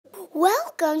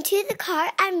Welcome to the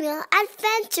Car and Wheel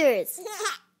Adventures.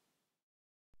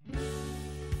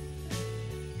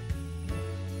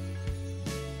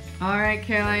 All right,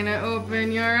 Carolina,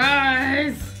 open your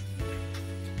eyes.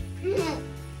 Look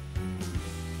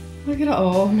at it.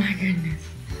 Oh my goodness.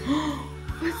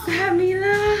 What's that,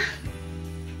 Mila?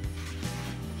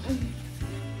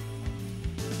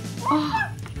 Oh,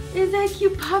 is that a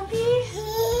cute puppy?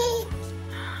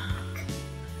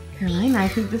 Carolina, I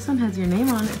think this one has your name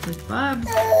on it. It says Bubs.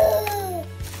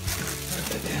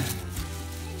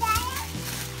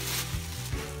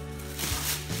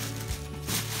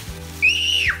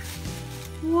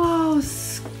 Whoa,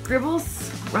 Scribble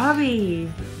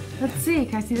Scrubby. Let's see,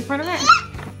 can I see the front of it?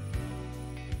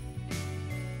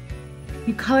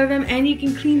 You color them and you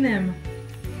can clean them.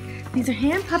 These are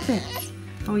hand puppets.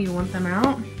 Oh, you want them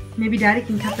out? Maybe Daddy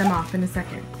can cut them off in a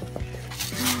second.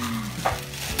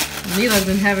 Mila's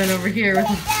in heaven over here with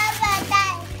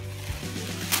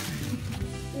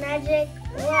Magic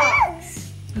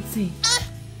rocks. Let's see.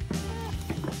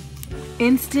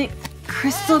 Instant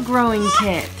crystal growing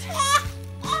kit.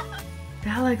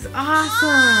 That looks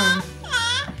awesome.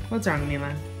 What's wrong,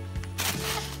 Mila?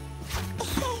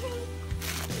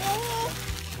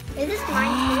 Is this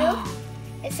mine too?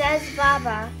 It says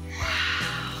Baba.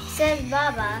 It says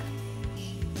Baba.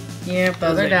 Yep,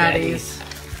 those are Daddy's.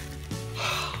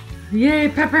 Yay,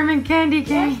 peppermint candy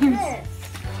canes.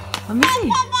 Let me see.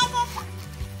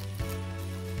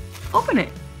 Open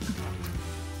it.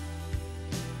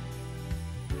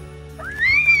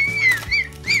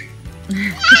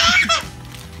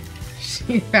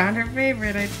 She found her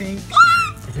favorite, I think.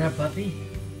 Is that a puppy?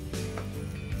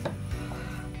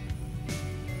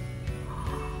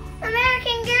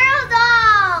 American Girl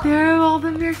doll. There are all the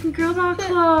American Girl doll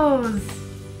clothes.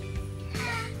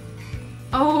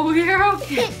 Oh, you're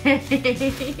okay.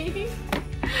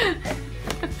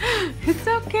 It's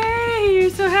okay. You're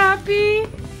so happy.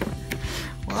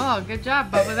 Wow, good job,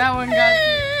 Bubba. That one got.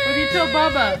 What do you tell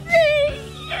Bubba?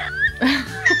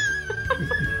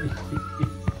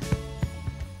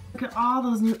 Look at all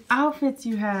those new outfits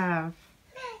you have.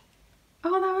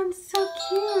 Oh, that one's so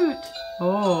cute.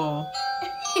 Oh.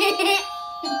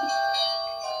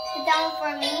 Is that one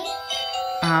for me?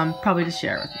 Probably to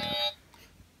share with me.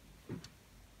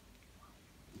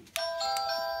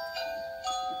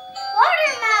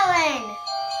 Watermelon.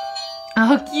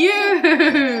 Oh,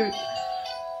 cute!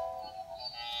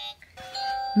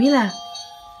 Mila.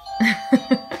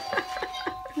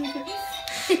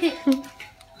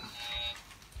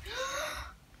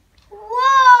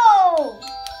 Whoa!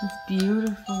 That's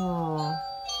beautiful.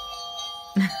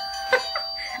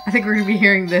 I think we're gonna be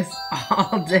hearing this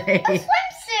all day. A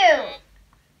swimsuit.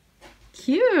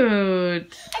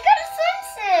 Cute. I got a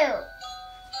swimsuit.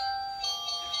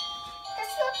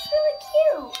 This looks really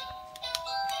cute.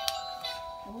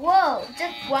 Whoa,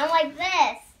 just one like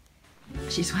this.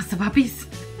 She just wants the puppies.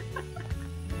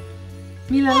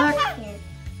 Mila, look.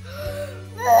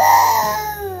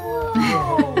 Whoa.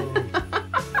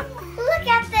 Look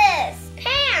at this.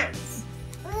 Pants.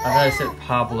 I thought it said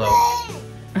Pablo.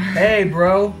 Hey,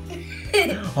 bro.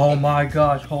 Oh my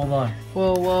gosh, hold on.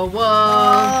 Whoa, whoa,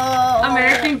 whoa.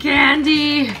 American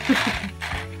candy.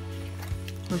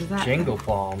 What is that? Jingle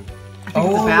bomb. I think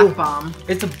it's a bath bomb.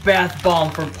 It's a bath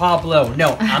bomb for Pablo.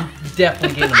 No, I'm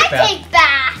definitely getting a I bath. take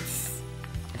baths.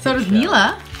 So does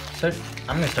Mila. So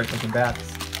I'm gonna start taking baths.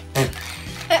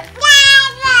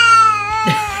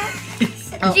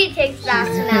 Oh. She takes baths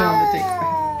She's the now. one that takes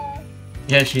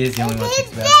Yeah, she is the only one that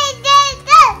takes baths.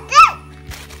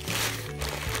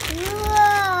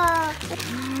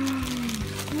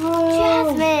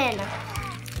 Jasmine.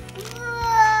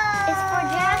 It's for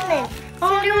Jasmine. Oh,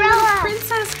 Cinderella.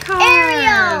 princess cards.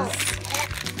 Ariel.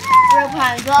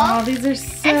 Rapunzel. Oh, these are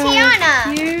so And Tiana.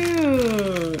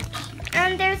 cute.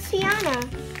 And there's Tiana.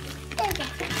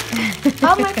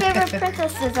 All my favorite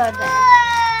princesses are there.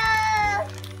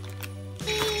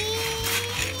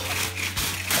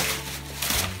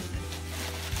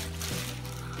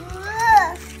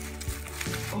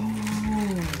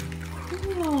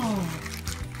 Cool.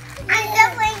 I'm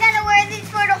definitely gonna wear these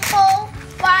for the whole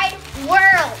wide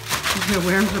world. You're gonna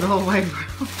wear them for the whole wide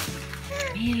world.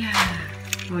 Mila.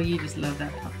 Well, you just love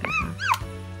that puppy, huh?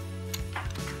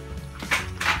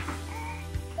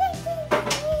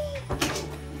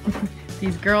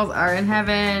 These girls are in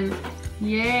heaven.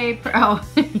 Yay. Oh,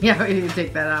 yeah, we need to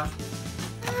take that off.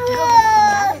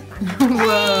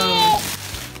 Whoa.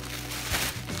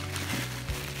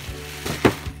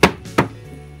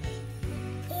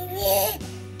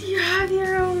 Do you have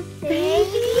your own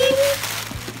baby?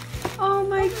 Oh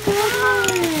my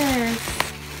goodness.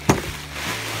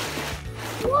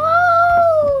 Whoa!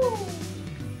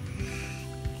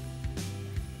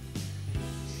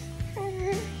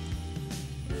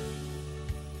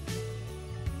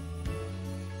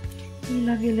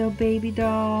 love you, little baby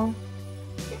doll.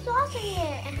 It's also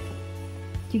here.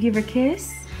 Do you give her a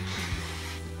kiss?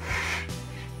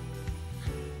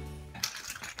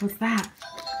 What's that?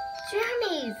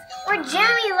 Jammies. We're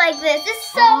jammy like this. It's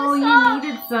so Oh, soft. you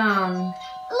needed some.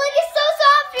 Look, it's so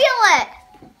soft. Feel it.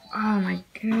 Oh my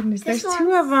goodness, there's This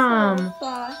 2 of one's them. So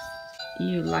soft.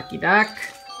 You lucky duck.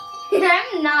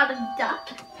 I'm not a duck.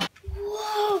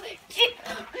 Whoa.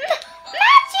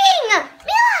 Matching!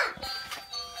 Mila!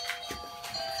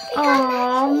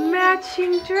 Oh,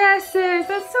 matching dresses.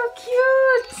 That's so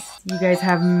cute. You guys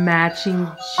have matching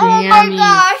jammies. Oh my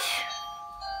gosh.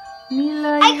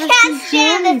 Mila, you I have can't some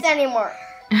stand jammies. this anymore.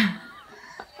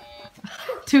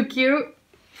 Too cute?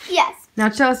 Yes. Now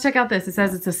let's check out this. It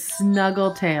says it's a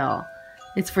snuggle tail.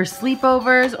 It's for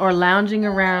sleepovers or lounging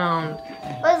around.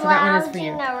 Was So that one is for lounging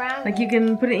you. around. Like you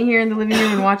can put it in here in the living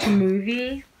room and watch a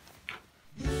movie.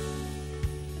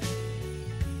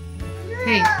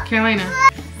 Hey, Carolina.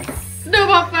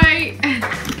 Snowball fight!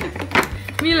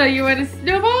 Mila, you want a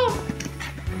snowball?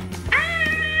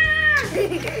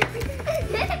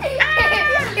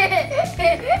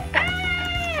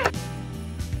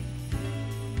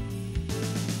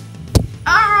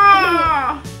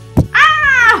 Ah!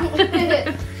 Ah!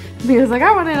 Mila's like,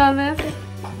 I want in on this.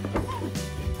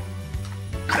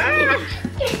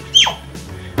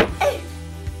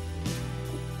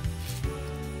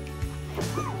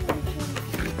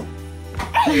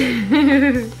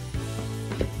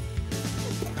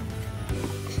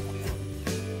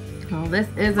 Oh, this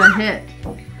is a hit.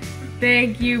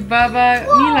 Thank you, Bubba.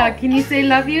 Mila, can you say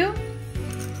love you?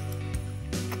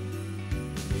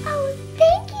 Oh,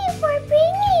 thank you for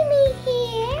bringing me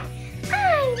here.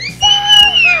 I'm so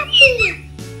happy.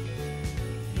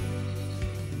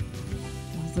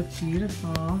 Those look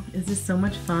beautiful. Is this so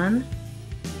much fun?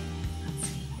 Let's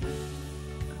see.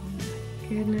 Oh my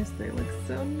goodness, they look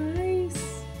so nice.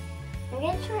 I'm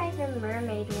gonna try the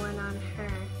mermaid one on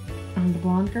her. On the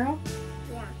blonde girl?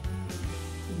 Yeah.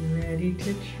 You ready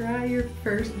to try your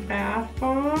first bath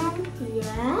bomb?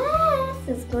 Yes.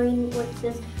 It's going with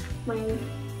this my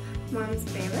mom's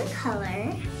favorite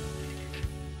color.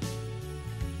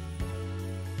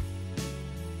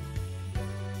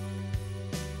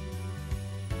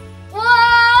 Whoa!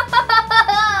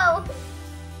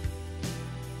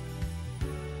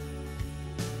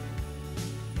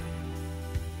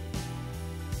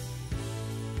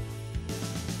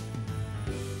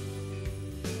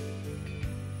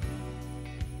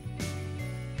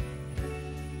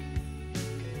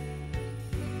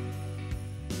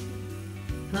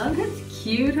 Oh, that's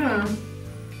cute, huh?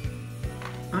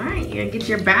 Alright, you gotta get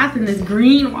your bath in this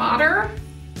green water.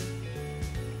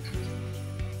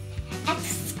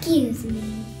 Excuse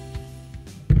me.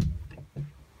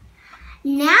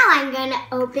 Now I'm gonna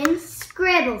open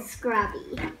Scribble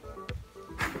Scrubby.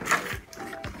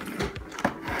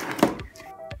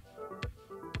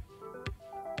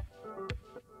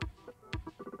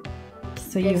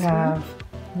 So you have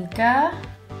Mika,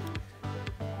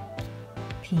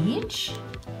 Peach,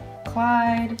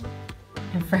 Clyde,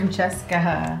 and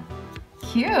Francesca.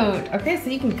 Cute. Okay, so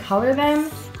you can color them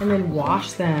and then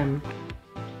wash them.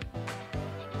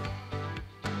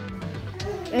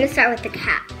 I'm gonna start with the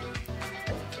cat.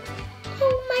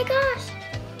 Oh my gosh,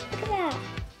 look at that.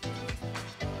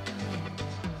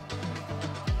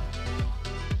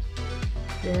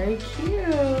 Very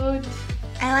cute.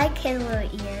 I like his little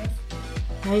ears.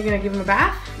 Now you're gonna give him a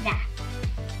bath? Yeah.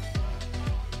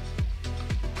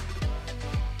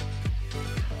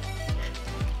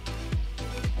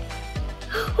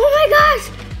 Oh my gosh!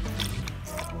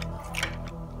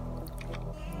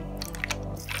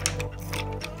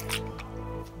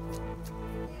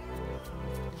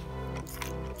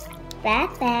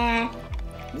 Bath.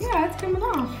 Yeah, it's coming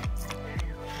off.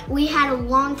 We had a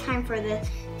long time for this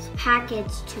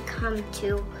package to come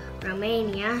to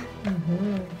Romania.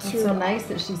 It's so nice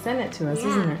that she sent it to us,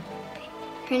 isn't it?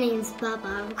 Her name's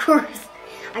Bubba, of course.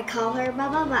 I call her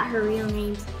Bubba, but her real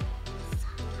name's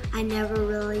I never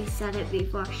really said it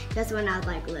before. That's when I was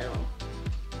like little.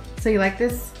 So you like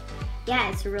this? Yeah,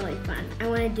 it's really fun. I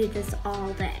want to do this all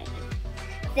day.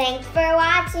 Thanks for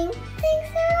watching.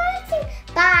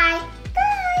 Bye.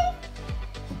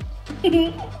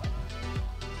 Bye.